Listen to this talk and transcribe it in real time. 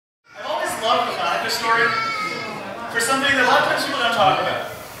Hanukkah story? For something that a lot of times people don't talk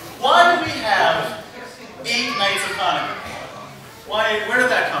about. Why do we have 8 nights of Hanukkah? Where did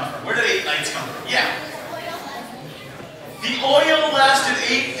that come from? Where did 8 nights come from? Yeah. The oil lasted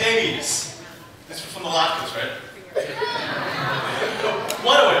 8 days. This was from the latkes, right?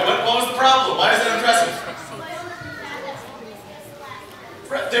 What oil? What was the problem? Why is that impressive?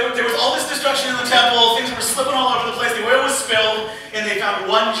 There was all this destruction in the temple, things were slipping all over the place, the oil was spilled, and they found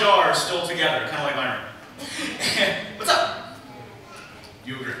one jar still together, kind of like my room. What's up?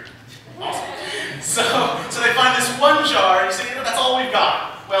 You agree. Awesome. So they find this one jar, and you say, you know, that's all we've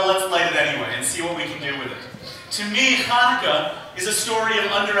got. Well, let's light it anyway and see what we can do with it. To me, Hanukkah is a story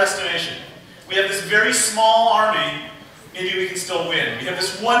of underestimation. We have this very small army, maybe we can still win. We have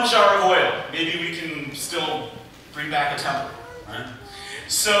this one jar of oil, maybe we can still bring back a temple. Right?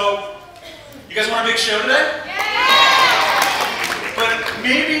 So, you guys want a big show today? Yeah! But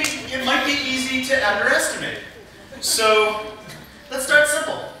maybe it might be easy to underestimate. So, let's start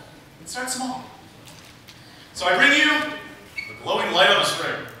simple. Let's start small. So I bring you the glowing light on a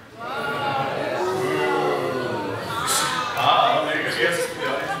string.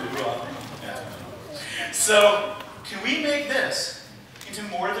 So, can we make this into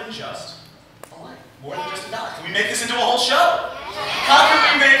more than just a light? More than just a dot? Can we make this into a whole show? How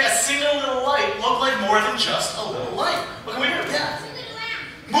can we make a single little light look like more than just a little light? What can we do? Yeah.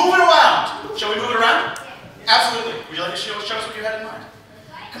 Move it around. Shall we move it around? Absolutely. Would you like to show us what you had in mind?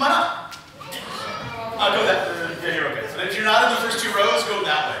 Come on up. Go that. Yeah, you're okay. So if you're not in the first 2 rows, go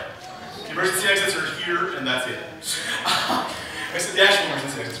that way. The emergency exits are here, and that's it. The actual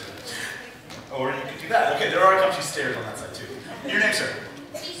emergency exits are there. Or you can do that. Okay, there are a couple stairs on that side too. Your name, sir?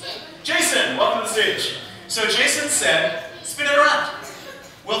 Jason, welcome to the stage. So Jason said, spin it around.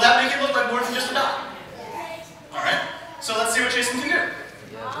 Will that make it look like more than just a dot? All right. So let's see what Jason can do.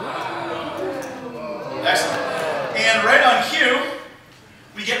 Excellent. And right on cue,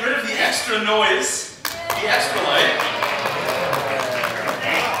 we get rid of the extra noise, the extra light.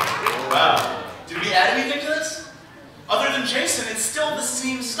 Wow. Did we add anything to this? Other than Jason, it's still the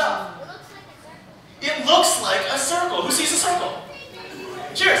same stuff. It looks like a circle. Who sees a circle?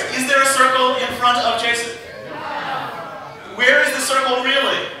 Cheers. Is there a circle in front of Jason? Where is the circle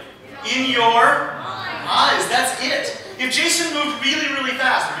really? In your eyes. That's it. If Jason moved really, really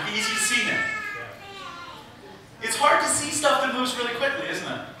fast, it would be easy to see him. It's hard to see stuff that moves really quickly, isn't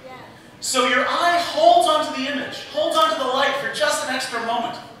it? So your eye holds onto the image, holds onto the light for just an extra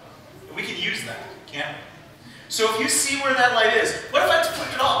moment. We can use that, can't we? So if you see where that light is, what if I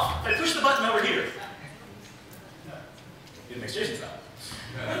flick it off? If I push the button over here? It makes Jason stop.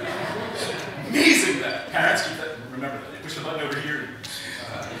 Amazing that. Parents, keep that, remember that. You push the button over here.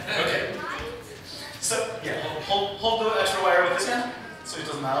 Okay. So, yeah, hold the extra wire with this hand so it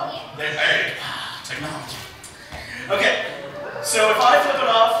doesn't matter. Hey, technology. Okay, so if I flip it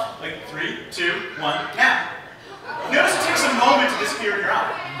off, like 3, 2, 1, now. Notice it takes a moment to disappear in your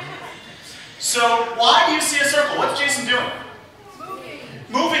eye. So why do you see a circle? What's Jason doing?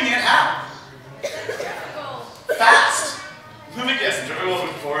 Moving it how? Fast. Moving, yes, we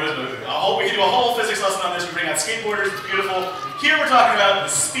can do a whole physics lesson on this. We bring out skateboarders, it's beautiful. Here we're talking about the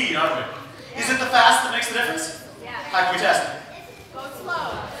speed, aren't we? Is it the fast that makes the difference? Yeah. How can we test it? Go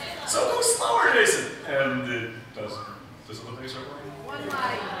slow. So go slower, Jason. And it does it look like a circle? One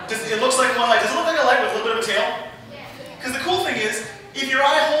light. It looks like one light. Does it look like a light with a little bit of a tail? Because the cool thing is, if your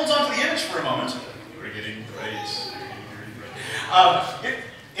eye holds onto the image for a moment, we're getting great.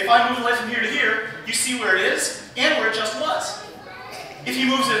 If I move the light from here to here, you see where it is and where it just was. If he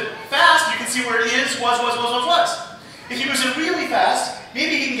moves it fast, you can see where it is, was. If he moves it really fast,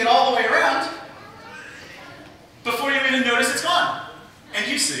 maybe he can get all the way around before you even notice it's gone. And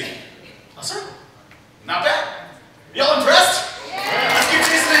you see a circle. Not bad.